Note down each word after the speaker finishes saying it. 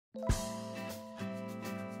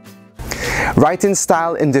Write in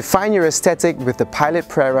style and define your aesthetic with the Pilot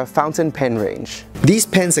Prera Fountain Pen range. These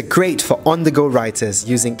pens are great for on-the-go writers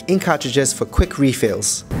using ink cartridges for quick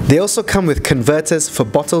refills. They also come with converters for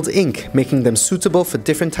bottled ink, making them suitable for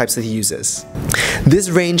different types of users. This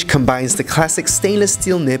range combines the classic stainless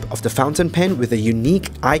steel nib of the fountain pen with a unique,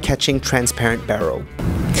 eye-catching transparent barrel.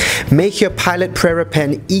 Make your Pilot Prera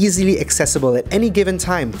pen easily accessible at any given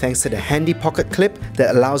time thanks to the handy pocket clip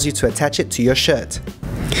that allows you to attach it to your shirt.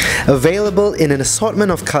 Available in an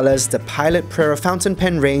assortment of colors, the Pilot Prera Fountain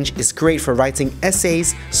Pen range is great for writing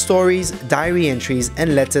essays, stories, diary entries,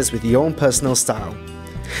 and letters with your own personal style.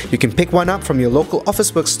 You can pick one up from your local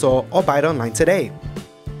Officeworks store or buy it online today.